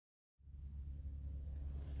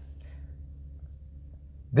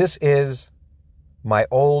This is my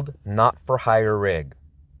old not-for-hire rig.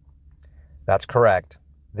 That's correct.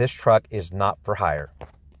 This truck is not for hire.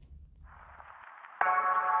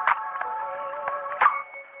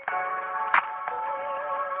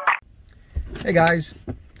 Hey guys,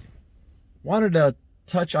 wanted to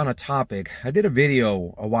touch on a topic. I did a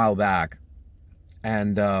video a while back,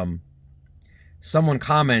 and someone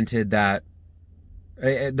commented that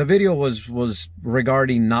the video was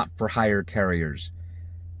regarding not-for-hire carriers.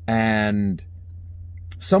 And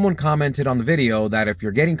someone commented on the video that if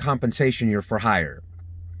you're getting compensation, you're for hire.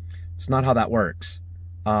 It's not how that works.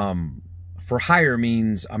 For hire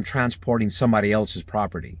means I'm transporting somebody else's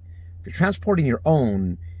property. If you're transporting your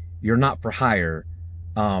own, you're not for hire.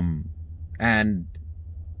 And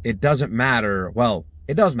it doesn't matter. Well,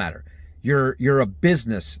 it does matter. You're a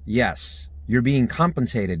business, yes. You're being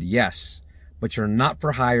compensated, yes. But you're not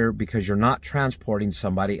for hire because you're not transporting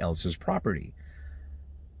somebody else's property.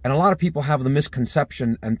 And a lot of people have the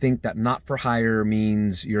misconception and think that not for hire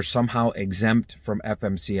means you're somehow exempt from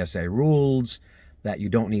FMCSA rules, that you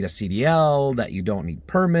don't need a CDL, that you don't need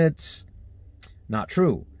permits. Not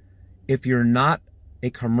true. If you're not a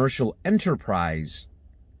commercial enterprise,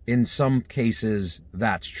 in some cases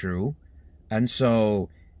that's true. And so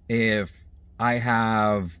if I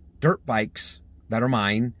have dirt bikes that are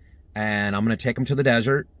mine and I'm going to take them to the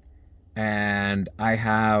desert, and I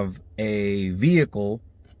have a vehicle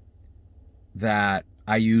that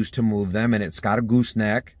I use to move them, and it's got a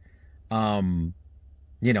gooseneck, you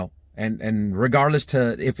know, and regardless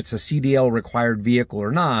to if it's a CDL required vehicle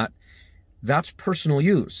or not, that's personal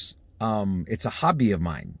use. It's a hobby of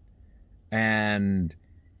mine. And,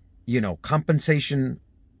 you know, compensation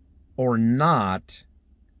or not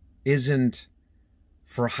isn't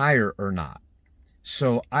for hire or not.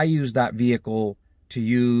 So I use that vehicle to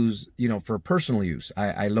use, you know, for personal use.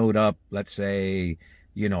 I load up, let's say,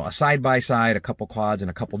 you know, a side-by-side, a couple quads,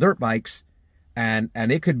 and a couple dirt bikes, and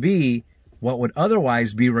it could be what would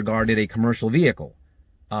otherwise be regarded a commercial vehicle.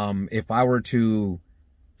 If I were to,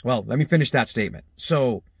 well, let me finish that statement.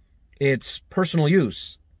 So it's personal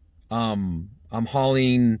use. I'm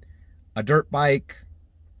hauling a dirt bike,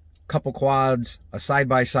 couple quads, a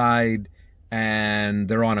side-by-side, and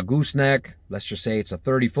they're on a gooseneck. Let's just say it's a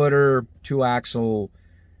 30-footer, 2-axle.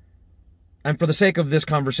 And for the sake of this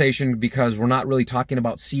conversation, because we're not really talking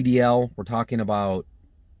about CDL, we're talking about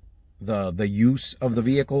the use of the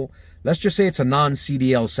vehicle. Let's just say it's a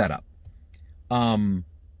non-CDL setup.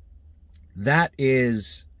 That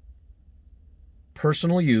is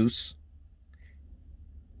personal use.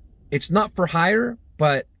 It's not for hire,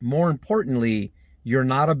 but more importantly, you're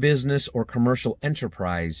not a business or commercial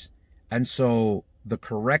enterprise. And so the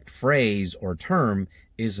correct phrase or term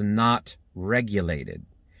is not regulated.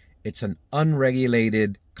 It's an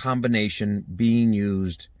unregulated combination being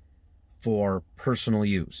used for personal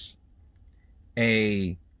use.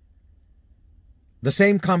 The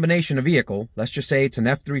same combination of vehicle, let's just say it's an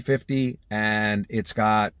F-350 and it's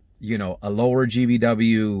got, you know, a lower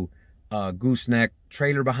GVW gooseneck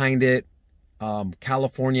trailer behind it,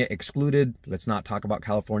 California excluded. Let's not talk about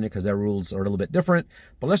California because their rules are a little bit different.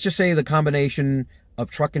 But let's just say the combination of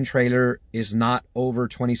truck and trailer is not over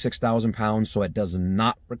 26,000 pounds, so it does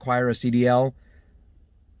not require a CDL.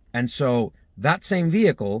 And so that same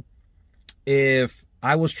vehicle, if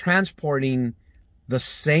I was transporting the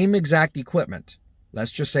same exact equipment,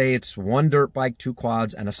 let's just say it's one dirt bike, 2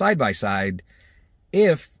 quads, and a side-by-side,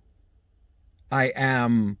 if I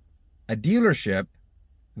am a dealership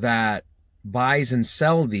that buys and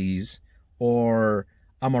sell these, or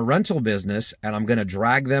I'm a rental business and I'm going to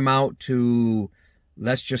drag them out to,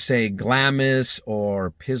 let's just say, Glamis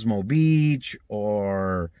or Pismo Beach,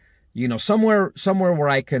 or, you know, somewhere where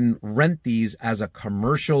I can rent these as a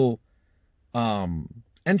commercial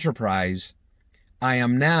enterprise, I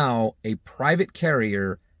am now a private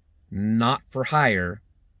carrier, not for hire.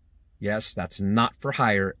 Yes, that's not for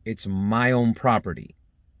hire. It's my own property.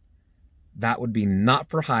 That would be not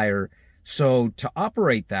for hire. So to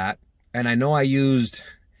operate that, and I know I used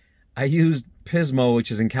Pismo,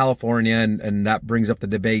 which is in California, and that brings up the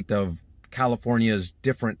debate of California's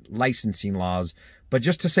different licensing laws. But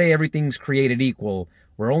just to say everything's created equal,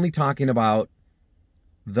 we're only talking about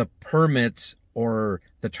the permits or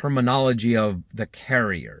the terminology of the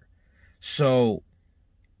carrier. So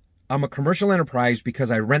I'm a commercial enterprise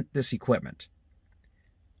because I rent this equipment.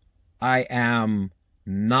 I am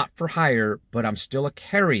not for hire, but I'm still a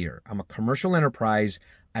carrier. I'm a commercial enterprise.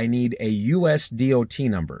 I need a US DOT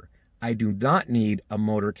number. I do not need a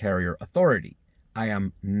motor carrier authority. I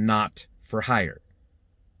am not for hire.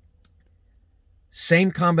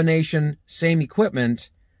 Same combination, same equipment,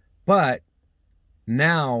 but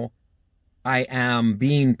now I am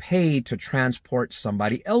being paid to transport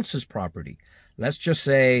somebody else's property. Let's just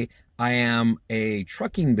say I am a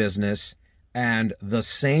trucking business and the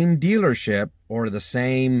same dealership or the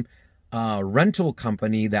same rental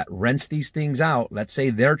company that rents these things out, let's say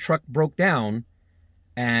their truck broke down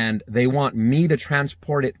and they want me to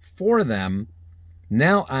transport it for them.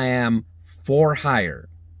 Now I am for hire.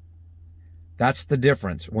 That's the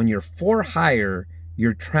difference. When you're for hire,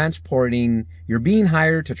 you're being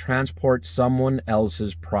hired to transport someone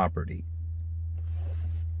else's property.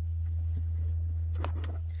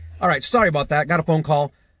 All right, sorry about that. Got a phone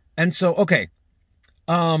call. And so, okay.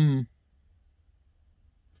 I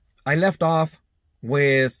left off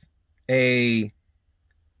with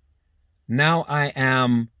now I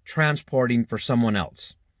am transporting for someone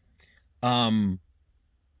else.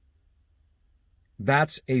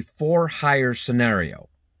 That's a for hire scenario.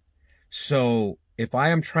 So if I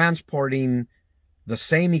am transporting the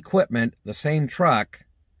same equipment, the same truck,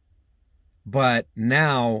 but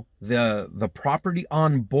now the property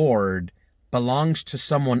on board belongs to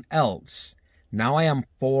someone else, now I am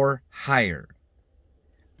for hire.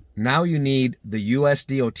 Now you need the US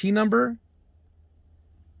DOT number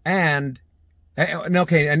and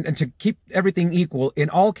to keep everything equal, in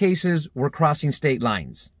all cases, we're crossing state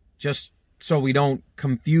lines. Just so we don't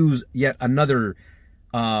confuse yet another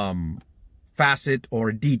facet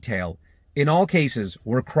or detail. In all cases,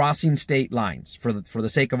 we're crossing state lines for the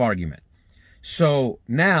sake of argument. So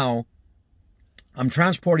now I'm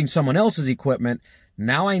transporting someone else's equipment.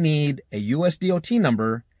 Now I need a US DOT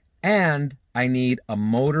number and I need a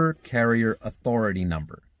motor carrier authority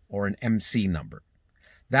number or an MC number.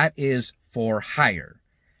 That is for hire.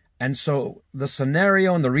 And so the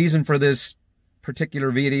scenario and the reason for this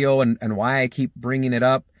particular video and why I keep bringing it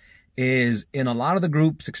up is in a lot of the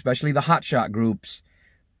groups, especially the hotshot groups,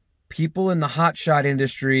 people in the hotshot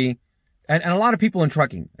industry and a lot of people in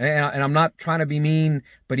trucking, and I'm not trying to be mean,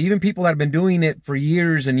 but even people that have been doing it for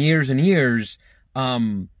years and years and years,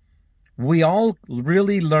 we all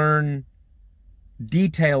really learn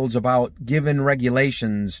details about given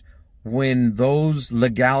regulations when those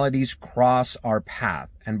legalities cross our path.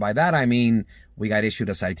 And by that I mean we got issued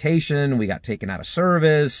a citation, we got taken out of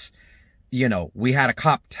service, we had a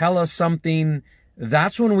cop tell us something.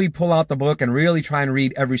 That's when we pull out the book and really try and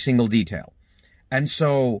read every single detail. And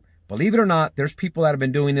so, believe it or not, there's people that have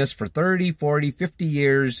been doing this for 30, 40, 50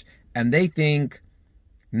 years, and they think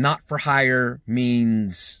not for hire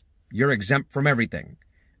means you're exempt from everything.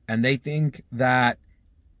 And they think that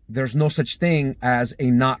there's no such thing as a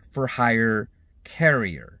not for hire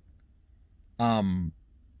carrier.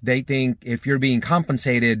 They think if you're being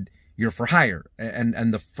compensated, you're for hire.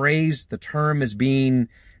 And the phrase, the term is being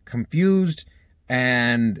confused.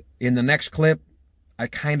 And in the next clip, I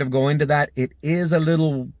kind of go into that. It is a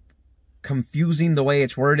little confusing the way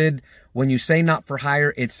it's worded. When you say not for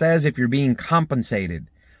hire, it says if you're being compensated.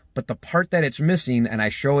 But the part that it's missing, and I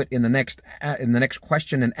show it in the next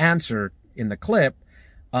question and answer in the clip,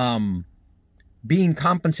 being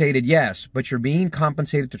compensated, yes, but you're being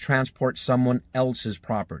compensated to transport someone else's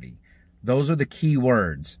property. Those are the key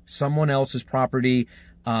words. Someone else's property.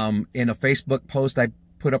 In a Facebook post I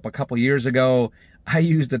put up a couple years ago, I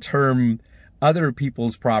used the term other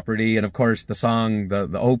people's property, and of course the song,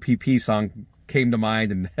 the OPP song came to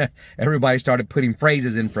mind, and everybody started putting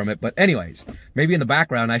phrases in from it. But anyways, maybe in the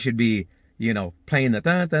background I should be, playing the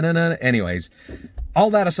da-da-da-da. Anyways,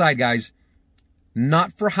 all that aside, guys,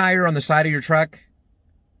 not for hire on the side of your truck.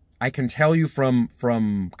 I can tell you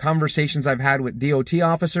from conversations I've had with DOT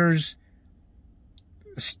officers,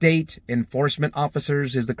 state enforcement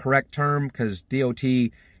officers is the correct term, because DOT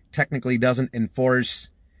technically doesn't enforce.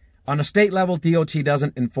 On a state level, DOT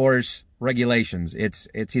doesn't enforce regulations. It's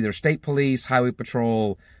either state police, highway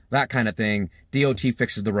patrol, that kind of thing. DOT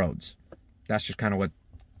fixes the roads. That's just kind of what,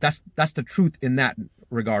 that's the truth in that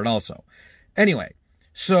regard also. Anyway,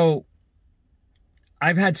 so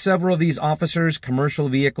I've had several of these officers, commercial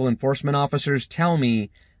vehicle enforcement officers, tell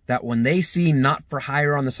me that when they see not for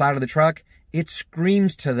hire on the side of the truck, it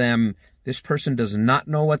screams to them, this person does not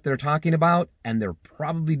know what they're talking about, and they're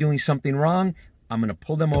probably doing something wrong. I'm going to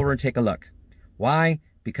pull them over and take a look. Why?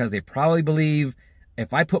 Because they probably believe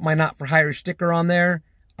if I put my not for hire sticker on there,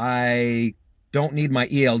 I don't need my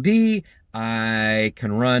ELD, I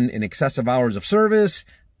can run in excessive hours of service,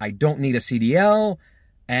 I don't need a CDL,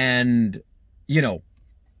 and,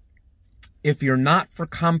 if you're not for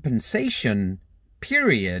compensation,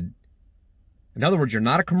 period, in other words, you're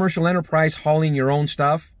not a commercial enterprise hauling your own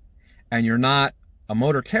stuff, and you're not a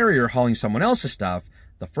motor carrier hauling someone else's stuff.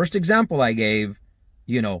 The first example I gave,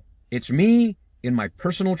 it's me in my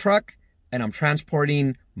personal truck. and I'm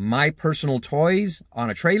transporting my personal toys on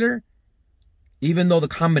a trailer, even though the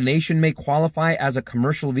combination may qualify as a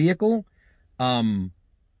commercial vehicle, I'm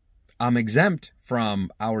exempt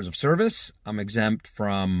from hours of service. I'm exempt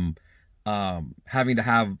from having to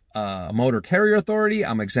have a motor carrier authority.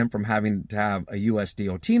 I'm exempt from having to have a US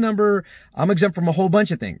DOT number. I'm exempt from a whole bunch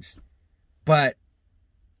of things. But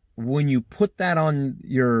when you put that on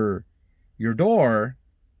your door,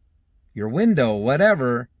 your window,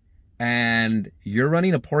 whatever, and you're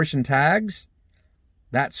running apportioned tags,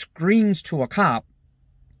 that screams to a cop,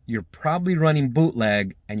 you're probably running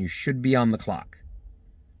bootleg and you should be on the clock.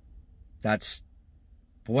 That's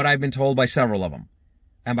what I've been told by several of them.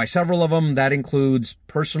 And by several of them, that includes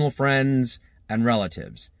personal friends and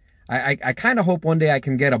relatives. I kind of hope one day I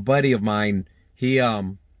can get a buddy of mine. He's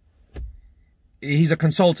a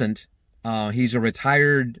consultant. He's a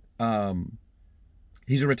retired DOT,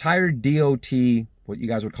 what you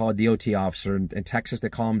guys would call a DOT officer. In Texas, they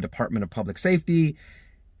call him Department of Public Safety.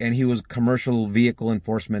 And he was commercial vehicle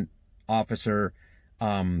enforcement officer.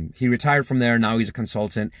 He retired from there. Now he's a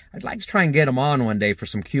consultant. I'd like to try and get him on one day for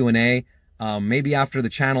some Q&A. Maybe after the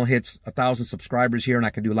channel hits 1,000 subscribers here and I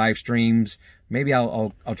can do live streams, maybe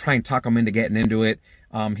I'll try and talk him into getting into it.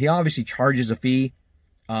 He obviously charges a fee.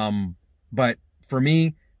 But for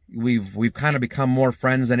me, we've kind of become more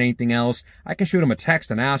friends than anything else. I can shoot him a text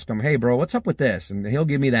and ask him, hey bro, what's up with this? And he'll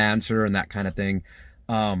give me the answer and that kind of thing.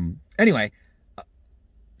 Anyway,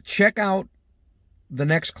 check out the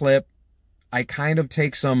next clip. I kind of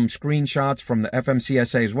take some screenshots from the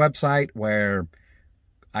FMCSA's website where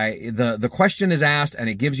the question is asked and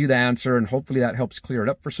it gives you the answer, and hopefully that helps clear it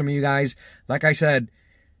up for some of you guys. Like I said,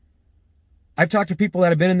 I've talked to people that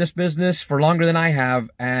have been in this business for longer than I have,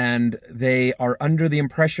 and they are under the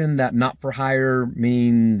impression that not for hire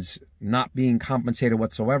means not being compensated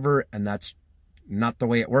whatsoever, and that's not the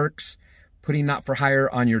way it works. Putting not for hire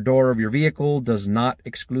on your door of your vehicle does not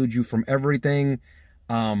exclude you from everything.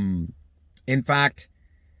 In fact,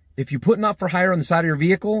 if you put not for hire on the side of your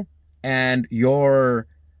vehicle and your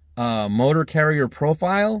motor carrier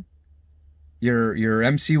profile, your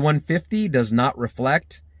MC 150 does not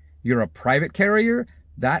reflect you're a private carrier,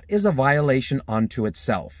 that is a violation unto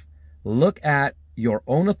itself. Look at your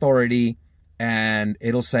own authority and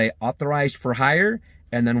it'll say authorized for hire,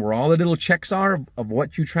 and then where all the little checks are of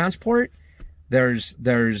what you transport, there's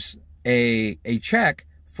a check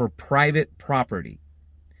for private property.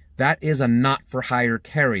 That is a not for hire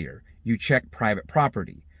carrier. You check private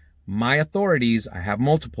property. My authorities, I have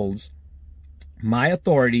multiples. My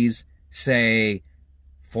authorities say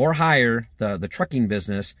for hire, the trucking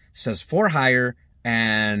business says for hire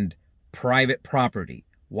and private property.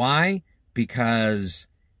 Why? Because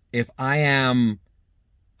if I am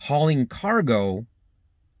hauling cargo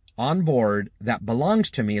on board that belongs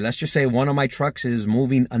to me, let's just say one of my trucks is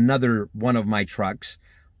moving another one of my trucks,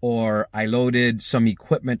 or I loaded some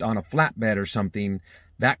equipment on a flatbed or something,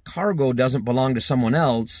 that cargo doesn't belong to someone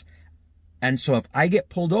else. And so if I get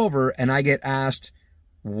pulled over and I get asked,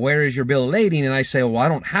 where is your bill of lading? And I say, well, I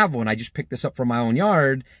don't have one. I just picked this up from my own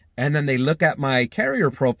yard. And then they look at my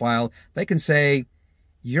carrier profile. They can say,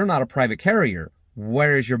 you're not a private carrier.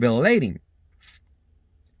 Where is your bill of lading?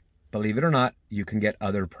 Believe it or not, you can get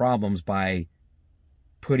other problems by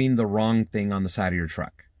putting the wrong thing on the side of your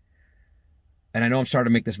truck. And I know I'm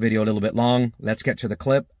starting to make this video a little bit long. Let's get to the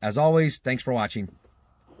clip. As always, thanks for watching.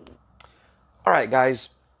 All right, guys.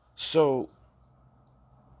 So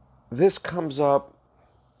this comes up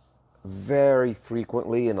very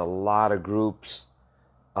frequently in a lot of groups.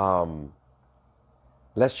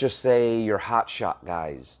 Let's just say you're hotshot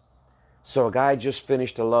guys. So a guy just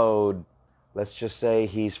finished a load. Let's just say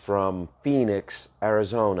he's from Phoenix,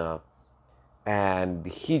 Arizona, and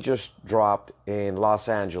he just dropped in Los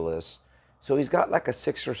Angeles. So he's got like a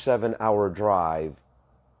 6 or 7 hour drive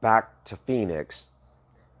back to Phoenix.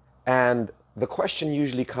 And the question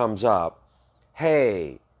usually comes up,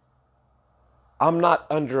 hey, I'm not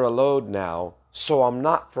under a load now, so I'm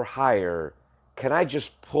not for hire. Can I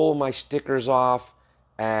just pull my stickers off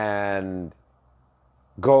and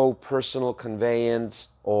go personal conveyance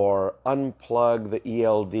or unplug the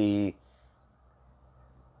ELD?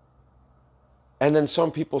 And then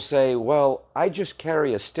some people say, well, I just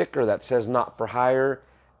carry a sticker that says not for hire,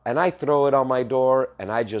 and I throw it on my door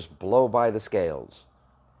and I just blow by the scales.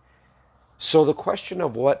 So the question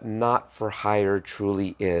of what not for hire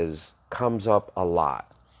truly is comes up a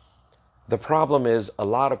lot. The problem is a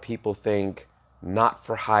lot of people think not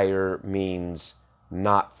for hire means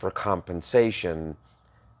not for compensation.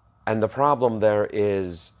 And the problem there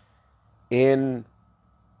is in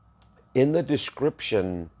the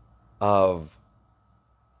description of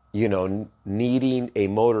needing a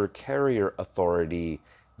motor carrier authority,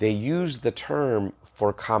 they use the term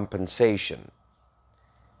for compensation.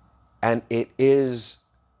 And it is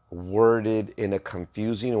worded in a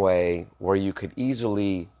confusing way where you could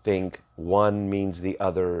easily think one means the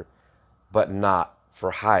other, but not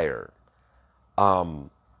for hire.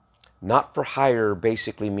 Not for hire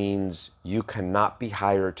basically means you cannot be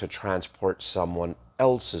hired to transport someone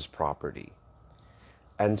else's property.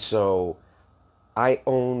 And so I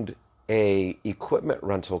owned a equipment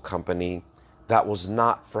rental company that was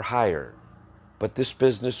not for hire, but this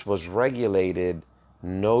business was regulated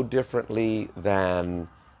no differently than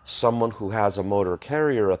someone who has a motor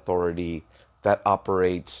carrier authority that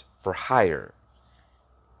operates for hire.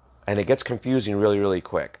 And it gets confusing really, really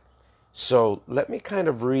quick. So let me kind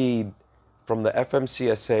of read from the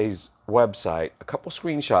FMCSA's website a couple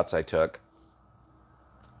screenshots I took.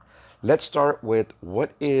 Let's start with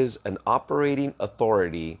what is an operating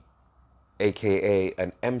authority, aka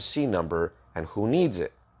an MC number, and who needs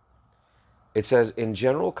it. It says, in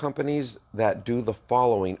general, companies that do the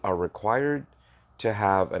following are required to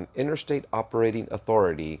have an interstate operating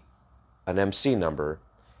authority, an MC number,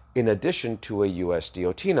 in addition to a US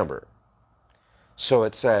DOT number. So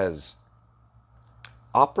it says,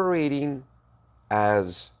 operating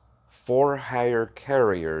as for-hire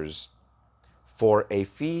carriers for a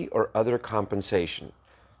fee or other compensation.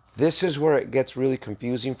 This is where it gets really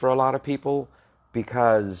confusing for a lot of people,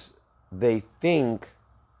 because they think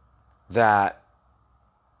that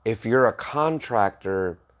if you're a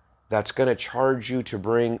contractor that's going to charge you to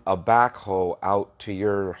bring a backhoe out to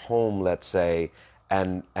your home, let's say,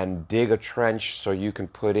 and dig a trench so you can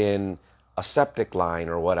put in a septic line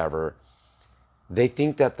or whatever, they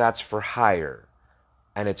think that that's for hire,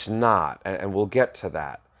 and it's not, and we'll get to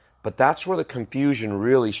that. But that's where the confusion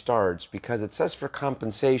really starts, because it says for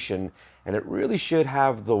compensation, and it really should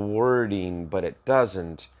have the wording, but it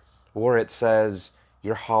doesn't, where it says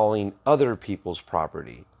you're hauling other people's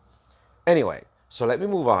property. Anyway, so let me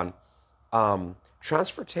move on.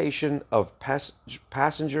 Transportation of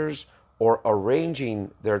passengers or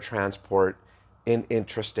arranging their transport in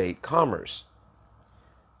intrastate commerce.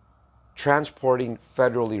 Transporting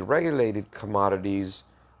federally regulated commodities,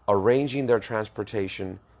 arranging their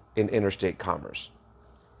transportation in interstate commerce.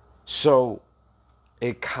 So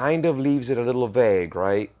it kind of leaves it a little vague,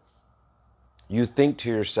 right? You think to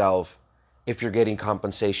yourself, if you're getting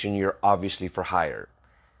compensation, you're obviously for hire.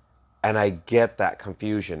 And I get that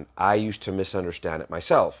confusion. I used to misunderstand it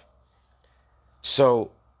myself.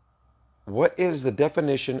 So what is the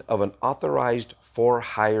definition of an authorized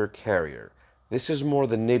for-hire carrier? This is more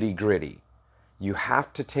the nitty-gritty. You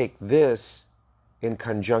have to take this in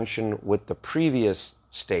conjunction with the previous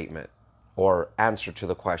statement or answer to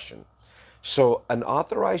the question. So an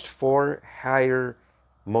authorized for-hire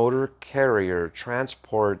motor carrier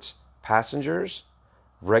transports passengers,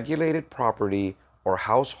 regulated property, or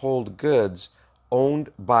household goods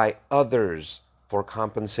owned by others for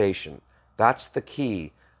compensation. That's the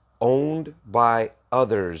key. Owned by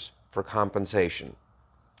others for compensation.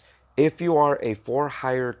 If you are a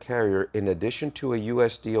for-hire carrier, in addition to a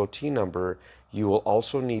US DOT number, you will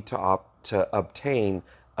also need to obtain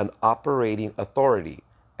an operating authority,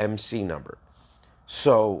 MC number.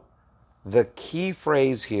 So the key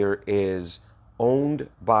phrase here is owned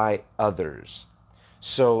by others.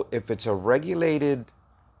 So if it's a regulated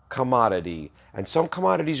commodity, and some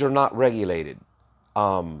commodities are not regulated,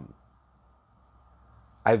 I've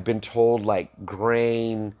been told like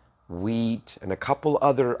grain, wheat, and a couple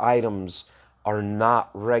other items are not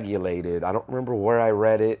regulated. I don't remember where I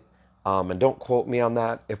read it, and don't quote me on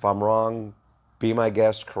that. If I'm wrong, be my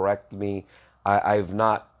guest, correct me. I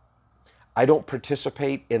don't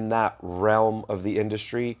participate in that realm of the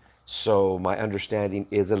industry, so my understanding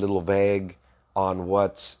is a little vague on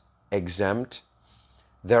what's exempt.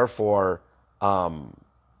 Therefore, I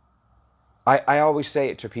always say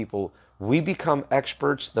it to people, we become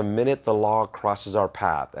experts the minute the law crosses our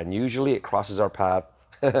path. And usually it crosses our path,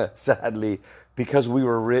 sadly, because we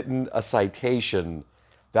were written a citation.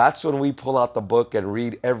 That's when we pull out the book and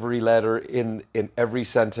read every letter in every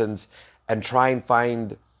sentence and try and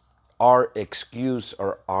find our excuse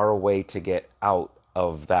or our way to get out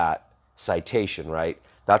of that citation, right?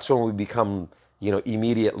 That's when we become,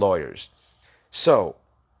 immediate lawyers. So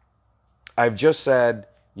I've just said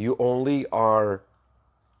you only are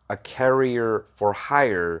a carrier for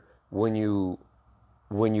hire when you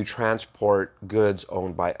transport goods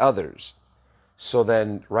owned by others. So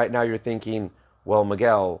then right now you're thinking, well,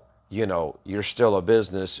 Miguel, you're still a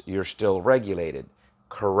business, you're still regulated.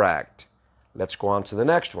 Correct. Let's go on to the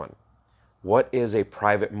next one. What is a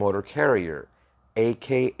private motor carrier?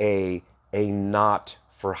 aka a not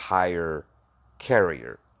for hire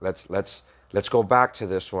carrier. Let's go back to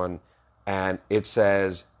this one, and it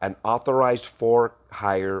says an authorized for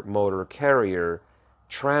hire motor carrier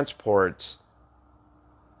transports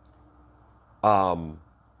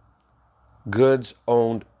goods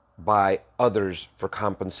owned by others for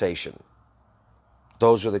compensation.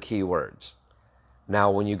 Those are the key words.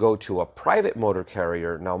 Now, when you go to a private motor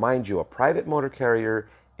carrier, now mind you, a private motor carrier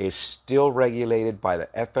is still regulated by the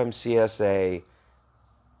FMCSA,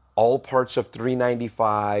 all parts of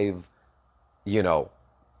 395,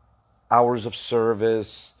 hours of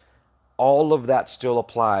service, all of that still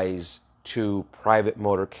applies to private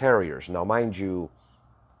motor carriers. Now, mind you,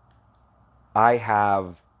 I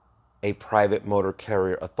have a private motor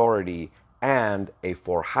carrier authority and a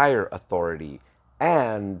for hire authority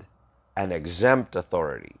and an exempt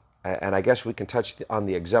authority. And I guess we can touch on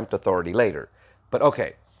the exempt authority later. But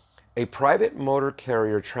okay, a private motor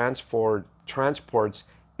carrier transports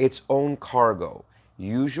its own cargo,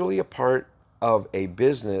 usually a part of a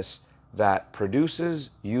business that produces,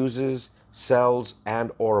 uses, sells,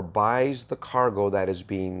 and or buys the cargo that is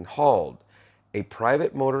being hauled. A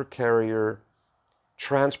private motor carrier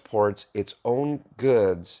transports its own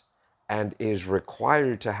goods and is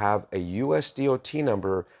required to have a US DOT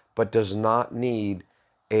number, but does not need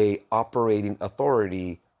a operating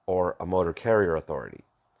authority or a motor carrier authority.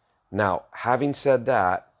 Now, having said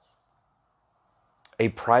that, a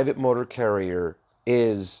private motor carrier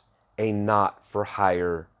is a not for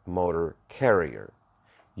hire motor carrier.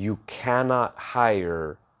 You cannot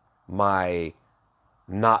hire my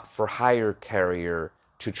not for hire carrier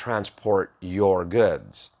to transport your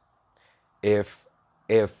goods. If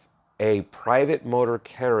a private motor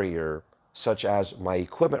carrier, such as my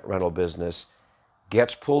equipment rental business,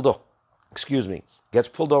 gets pulled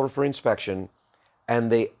over for inspection,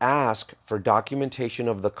 and they ask for documentation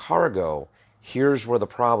of the cargo, here's where the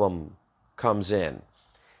problem comes in.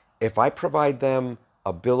 If I provide them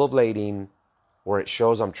a bill of lading where it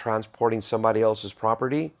shows I'm transporting somebody else's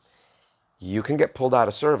property, you can get pulled out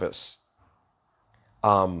of service.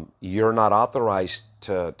 You're not authorized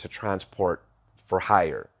to transport for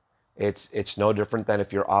hire. It's no different than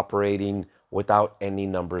if you're operating without any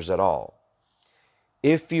numbers at all.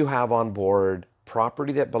 If you have on board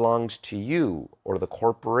property that belongs to you or the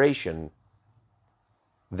corporation,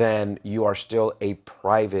 then you are still a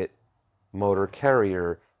private motor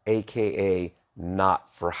carrier, aka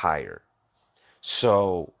not for hire.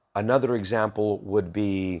 So another example would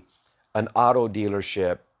be an auto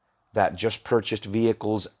dealership that just purchased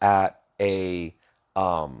vehicles at an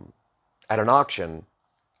auction.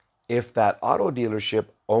 If that auto dealership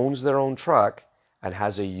owns their own truck and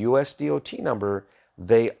has a US DOT number,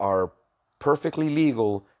 they are perfectly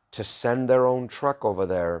legal to send their own truck over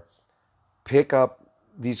there, pick up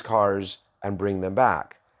these cars, and bring them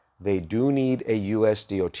back. They do need a US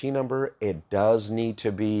DOT number. It does need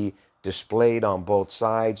to be displayed on both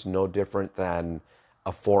sides, no different than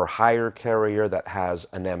a for hire carrier that has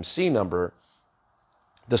an MC number.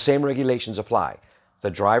 The same regulations apply. The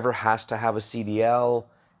driver has to have a CDL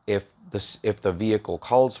if the vehicle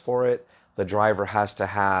calls for it. The driver has to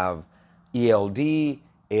have ELD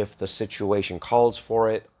if the situation calls for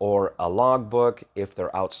it, or a logbook if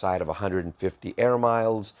they're outside of 150 air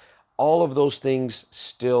miles. All of those things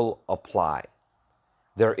still apply.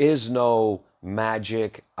 There is no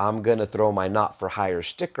magic, I'm going to throw my not for hire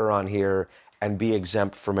sticker on here and be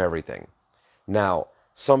exempt from everything. Now,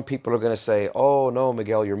 some people are going to say, oh no,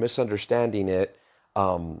 Miguel, you're misunderstanding it.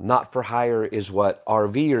 Not for hire is what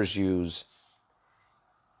RVers use.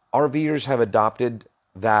 RVers have adopted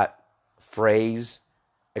that phrase,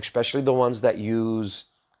 especially the ones that use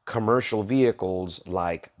commercial vehicles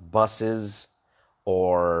like buses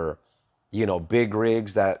or, big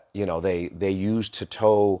rigs that, they use to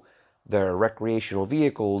tow their recreational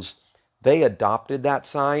vehicles. They adopted that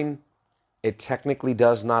sign. It technically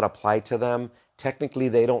does not apply to them. Technically,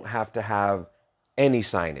 they don't have to have any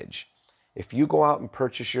signage. If you go out and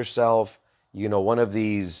purchase yourself, one of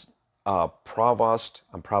these Provost,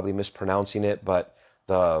 I'm probably mispronouncing it, but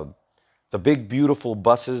the big beautiful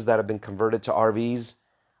buses that have been converted to RVs,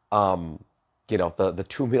 the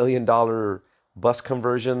 $2 million bus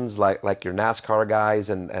conversions, like your NASCAR guys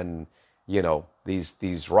and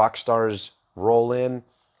these rock stars roll in.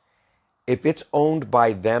 If it's owned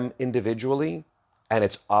by them individually and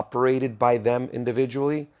it's operated by them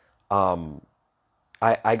individually,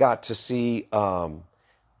 I got to see Dale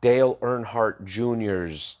Earnhardt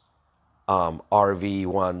Jr.'s RV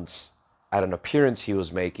once at an appearance he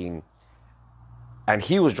was making, and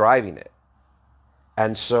he was driving it.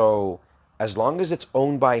 And so as long as it's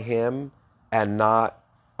owned by him and not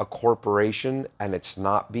a corporation, and it's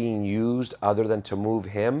not being used other than to move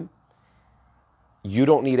him, you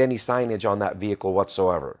don't need any signage on that vehicle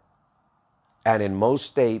whatsoever. And in most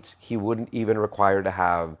states, he wouldn't even require to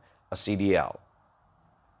have a CDL.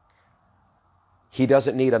 He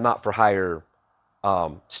doesn't need a not-for-hire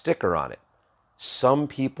sticker on it. Some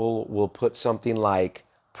people will put something like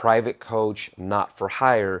private coach, not for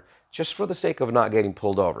hire, just for the sake of not getting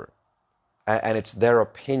pulled over. And it's their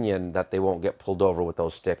opinion that they won't get pulled over with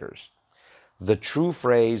those stickers. The true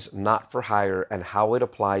phrase not for hire and how it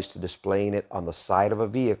applies to displaying it on the side of a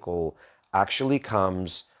vehicle actually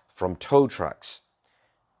comes from tow trucks.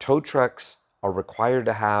 Tow trucks are required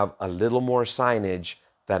to have a little more signage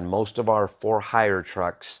than most of our for hire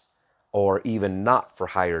trucks or even not for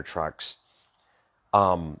hire trucks.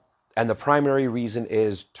 And the primary reason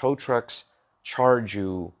is tow trucks charge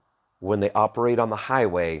you when they operate on the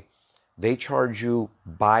highway. They charge you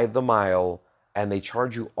by the mile, and they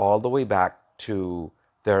charge you all the way back to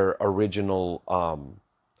their original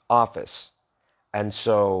office. And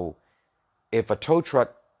so if a tow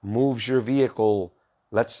truck moves your vehicle,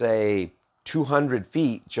 let's say 200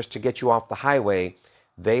 feet just to get you off the highway,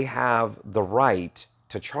 they have the right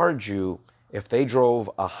to charge you. If they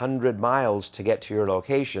drove 100 miles to get to your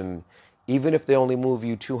location, even if they only move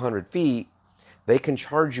you 200 feet, they can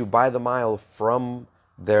charge you by the mile from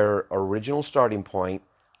their original starting point,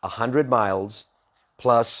 100 miles,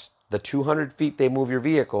 plus the 200 feet they move your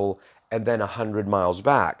vehicle, and then 100 miles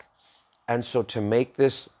back. And so to make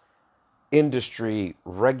this industry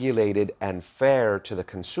regulated and fair to the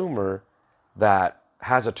consumer that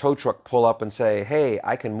has a tow truck pull up and say, hey,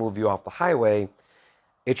 I can move you off the highway,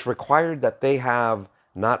 it's required that they have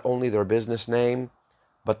not only their business name,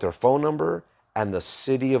 but their phone number and the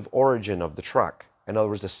city of origin of the truck. In other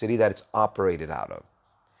words, the city that it's operated out of.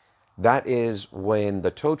 That is when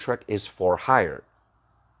the tow truck is for hire.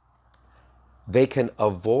 They can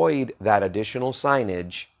avoid that additional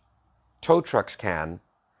signage, tow trucks can,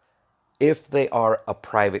 if they are a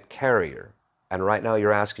private carrier. And right now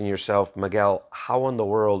you're asking yourself, Miguel, how in the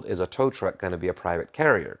world is a tow truck going to be a private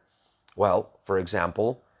carrier? Well, for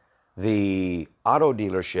example, the auto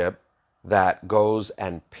dealership that goes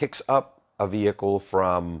and picks up a vehicle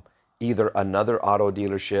from either another auto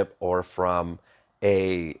dealership or from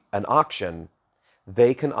an auction,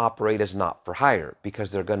 they can operate as not for hire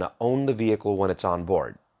because they're going to own the vehicle when it's on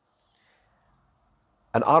board.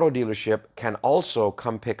 An auto dealership can also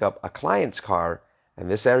come pick up a client's car,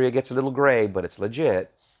 and this area gets a little gray, but it's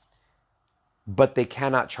legit, but they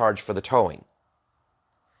cannot charge for the towing.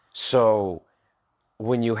 So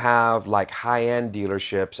when you have like high-end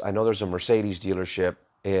dealerships, I know there's a Mercedes dealership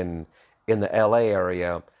in the LA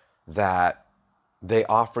area that they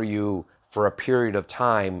offer you for a period of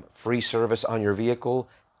time free service on your vehicle,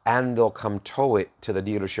 and they'll come tow it to the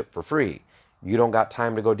dealership for free. You don't got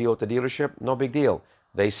time to go deal with the dealership? No big deal.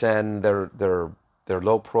 They send their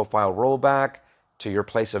low-profile rollback to your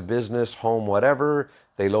place of business, home, whatever.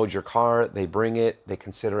 They load your car, they bring it, they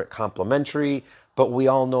consider it complimentary, but we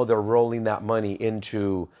all know they're rolling that money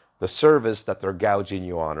into the service that they're gouging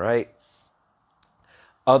you on, right?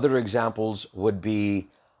 Other examples would be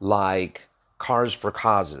like Cars for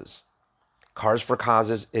Causes. Cars for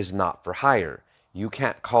Causes is not for hire. You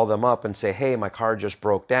can't call them up and say, hey, my car just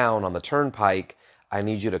broke down on the turnpike. I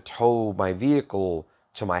need you to tow my vehicle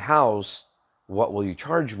to my house. What will you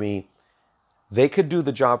charge me? They could do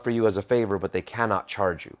the job for you as a favor, but they cannot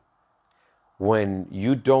charge you. When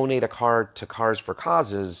you donate a car to Cars for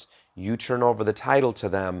Causes, you turn over the title to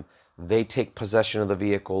them. They take possession of the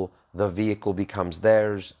vehicle becomes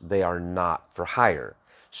theirs. They are not for hire.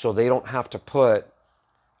 So they don't have to put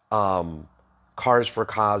Cars for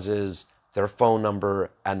Causes, their phone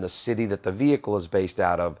number, and the city that the vehicle is based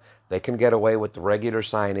out of. They can get away with the regular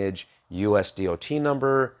signage, US DOT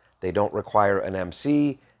number. They don't require an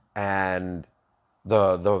MC, and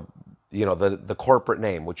the corporate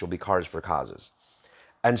name, which will be Cars for Causes.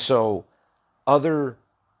 And so other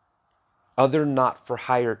not for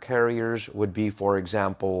hire carriers would be, for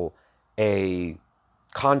example, a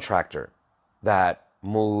contractor that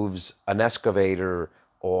moves an excavator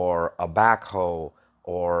or a backhoe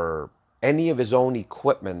or any of his own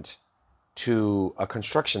equipment to a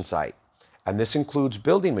construction site. And this includes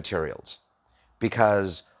building materials,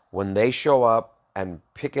 because when they show up and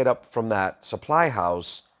pick it up from that supply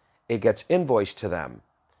house, it gets invoiced to them.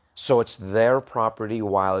 So it's their property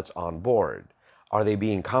while it's on board. Are they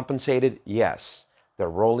being compensated? Yes. They're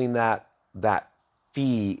rolling that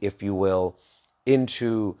fee, if you will,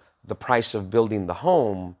 into the price of building the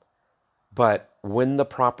home, but when the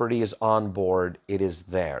property is on board, it is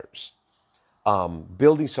theirs.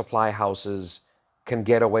 Building supply houses can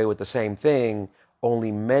get away with the same thing,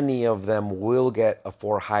 only many of them will get a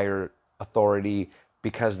for-hire authority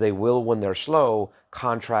because they will, when they're slow,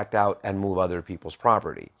 contract out and move other people's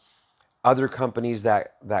property. Other companies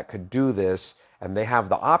that could do this, and they have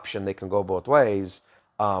the option, they can go both ways.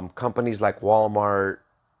 Companies like Walmart,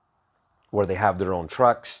 where they have their own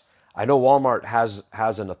trucks. I know Walmart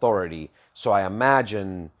has an authority, so I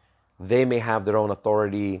imagine they may have their own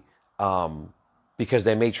authority because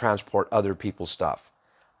they may transport other people's stuff.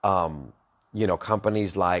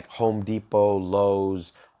 Companies like Home Depot,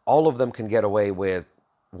 Lowe's, all of them can get away with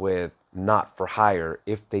not for hire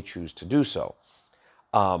if they choose to do so.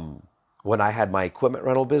 When I had my equipment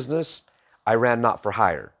rental business, I ran not for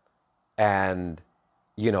hire. And,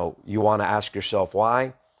 you want to ask yourself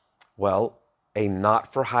why? Well, a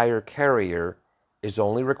not for hire carrier is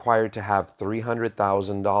only required to have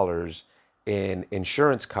 $300,000 in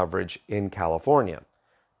insurance coverage in California.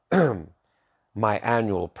 My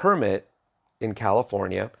annual permit in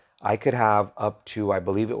California, I could have up to, I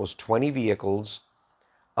believe it was 20 vehicles,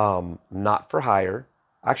 not for hire.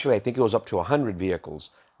 Actually, I think it was up to 100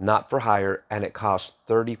 vehicles, not for hire, and it costs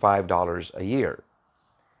 $35 a year.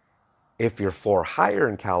 If you're for hire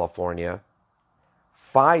in California,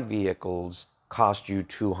 5 vehicles cost you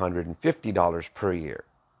 $250 per year.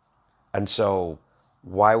 And so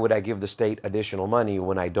why would I give the state additional money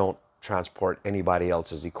when I don't transport anybody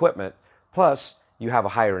else's equipment? Plus, you have a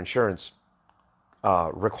higher insurance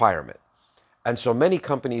requirement. And so many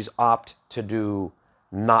companies opt to do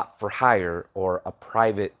not for hire or a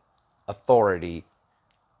private authority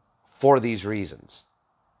for these reasons.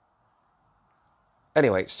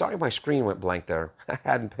 Anyway, sorry my screen went blank there. I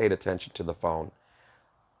hadn't paid attention to the phone.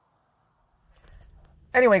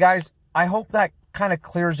 Anyway, guys, I hope that kind of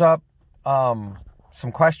clears up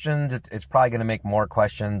some questions. It's probably going to make more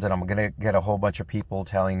questions, and I'm going to get a whole bunch of people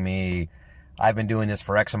telling me, I've been doing this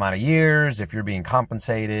for X amount of years. If you're being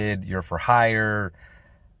compensated, you're for hire.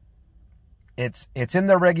 It's in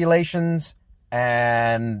the regulations.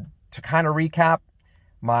 And to kind of recap,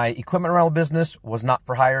 my equipment rental business was not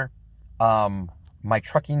for hire. My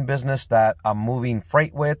trucking business that I'm moving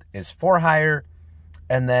freight with is for hire.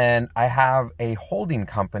 And then I have a holding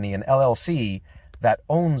company, an LLC, that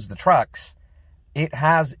owns the trucks. It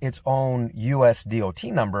has its own US DOT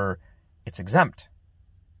number. It's exempt.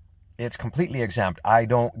 It's completely exempt. I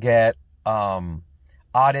don't get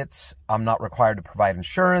audits. I'm not required to provide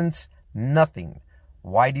insurance. Nothing.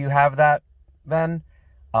 Why do you have that then?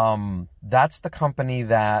 That's the company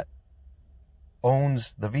that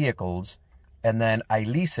owns the vehicles, and then I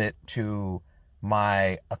lease it to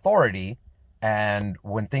my authority, and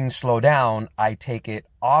when things slow down, I take it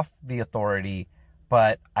off the authority,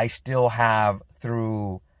 but I still have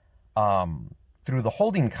through the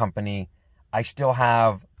holding company, I still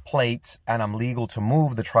have plates, and I'm legal to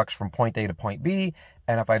move the trucks from point A to point B.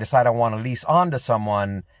 And if I decide I want to lease on to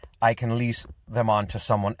someone, I can lease them on to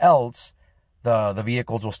someone else. The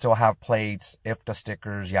vehicles will still have plates, IFTA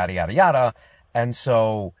stickers, yada, yada, yada. And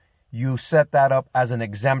so you set that up as an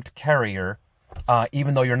exempt carrier.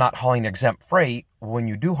 Even though you're not hauling exempt freight, when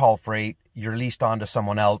you do haul freight, you're leased on to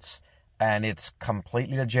someone else, and it's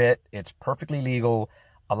completely legit. It's perfectly legal.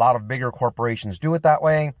 A lot of bigger corporations do it that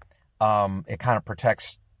way. It kind of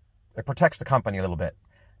protects the company a little bit,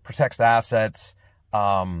 protects the assets,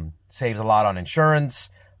 saves a lot on insurance.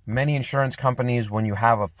 Many insurance companies, when you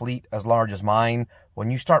have a fleet as large as mine, when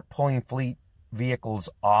you start pulling fleet vehicles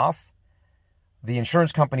off, the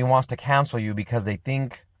insurance company wants to cancel you because they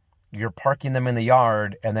think you're parking them in the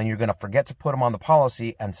yard and then you're going to forget to put them on the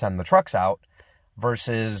policy and send the trucks out,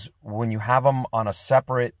 versus when you have them on a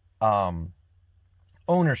separate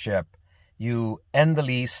ownership, you end the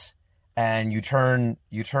lease and you turn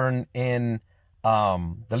in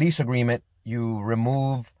the lease agreement. You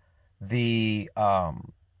remove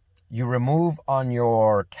on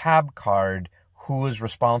your cab card who is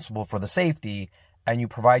responsible for the safety, and you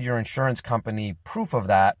provide your insurance company proof of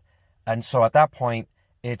that. And so at that point,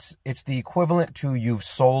 it's the equivalent to you've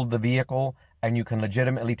sold the vehicle and you can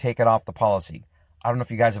legitimately take it off the policy. I don't know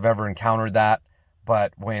if you guys have ever encountered that,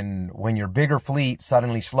 but when your bigger fleet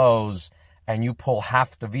suddenly slows and you pull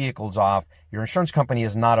half the vehicles off, your insurance company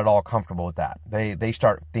is not at all comfortable with that. They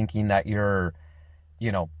start thinking that your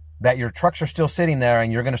trucks are still sitting there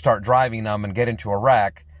and you're going to start driving them and get into a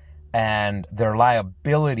wreck, and their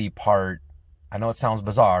liability part, I know it sounds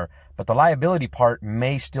bizarre, but the liability part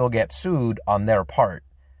may still get sued on their part.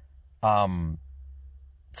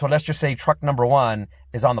 So let's just say truck number 1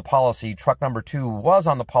 is on the policy. Truck number 2 was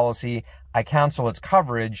on the policy. I cancel its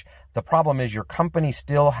coverage. The problem is your company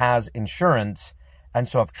still has insurance, And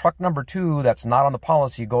so if truck number 2 that's not on the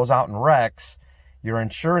policy goes out and wrecks, your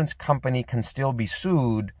insurance company can still be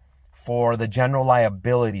sued for the general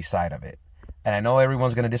liability side of it. And I know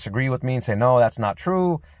everyone's going to disagree with me and say, no, that's not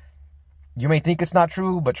true. You may think it's not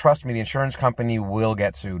true, but trust me, the insurance company will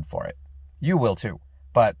get sued for it. You will too.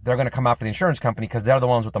 But they're going to come after the insurance company because they're the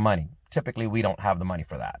ones with the money. Typically, we don't have the money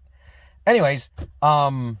for that. Anyways,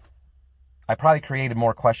 I probably created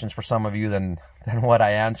more questions for some of you than what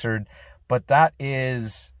I answered. But that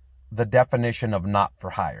is the definition of not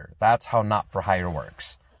for hire. That's how not for hire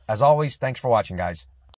works. As always, thanks for watching, guys.